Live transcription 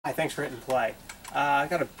Hi, thanks for hitting play. I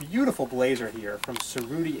got a beautiful blazer here from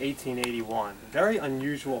Cerruti 1881. Very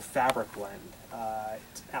unusual fabric blend.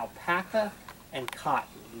 It's alpaca and cotton.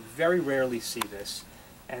 You very rarely see this.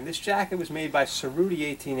 And this jacket was made by Cerruti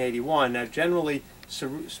 1881. Now generally,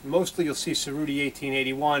 mostly you'll see Cerruti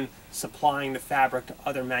 1881 supplying the fabric to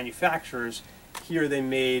other manufacturers. Here they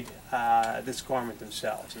made this garment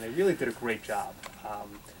themselves, and they really did a great job.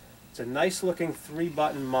 It's a nice looking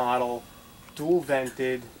 3-button model, dual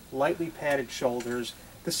vented, lightly padded shoulders.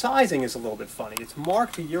 The sizing is a little bit funny. It's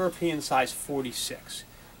marked a European size 46,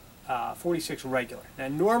 46 regular. Now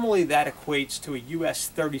normally that equates to a US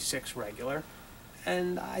 36 regular,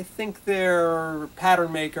 and I think their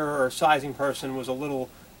pattern maker or sizing person was a little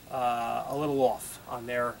off on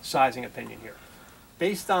their sizing opinion here.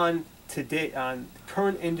 Based on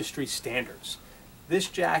current industry standards, this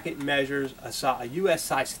jacket measures a US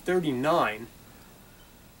size 39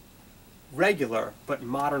 regular but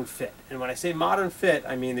modern fit. And when I say modern fit,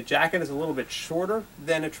 I mean the jacket is a little bit shorter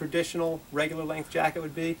than a traditional regular length jacket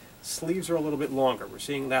would be. Sleeves are a little bit longer. We're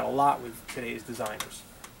seeing that a lot with today's designers.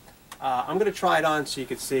 I'm going to try it on so you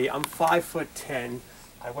can see. I'm 5'10".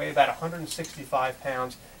 I weigh about 165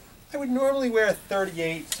 pounds. I would normally wear a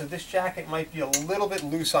 38, so this jacket might be a little bit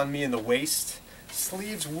loose on me in the waist.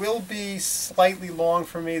 Sleeves will be slightly long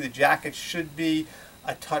for me. The jacket should be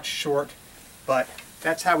a touch short, but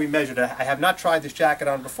that's how we measured it. I have not tried this jacket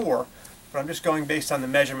on before, but I'm just going based on the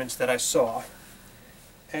measurements that I saw.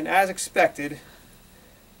 And as expected,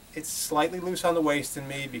 it's slightly loose on the waist in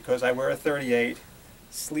me because I wear a 38.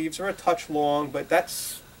 Sleeves are a touch long, but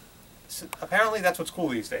apparently that's what's cool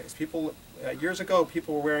these days. Years ago,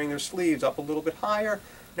 people were wearing their sleeves up a little bit higher.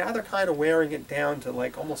 Now they're kind of wearing it down to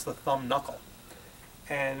like almost the thumb knuckle.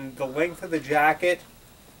 And the length of the jacket,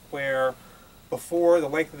 where before the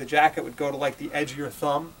length of the jacket would go to like the edge of your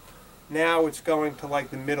thumb, now it's going to like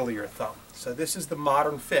the middle of your thumb. So this is the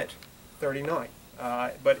modern fit 39.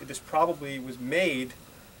 But this probably was made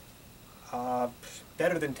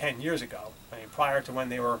better than 10 years ago. I mean, prior to when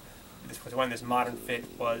this modern fit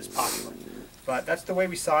was popular. But that's the way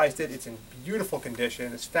we sized it. It's in beautiful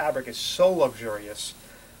condition. This fabric is so luxurious.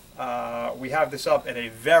 We have this up at a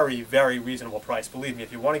very, very reasonable price. Believe me,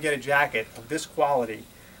 if you want to get a jacket of this quality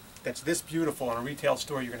that's this beautiful in a retail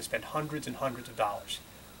store, you're going to spend hundreds and hundreds of dollars.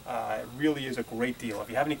 It really is a great deal. If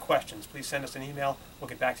you have any questions, please send us an email. We'll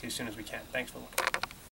get back to you as soon as we can. Thanks for looking.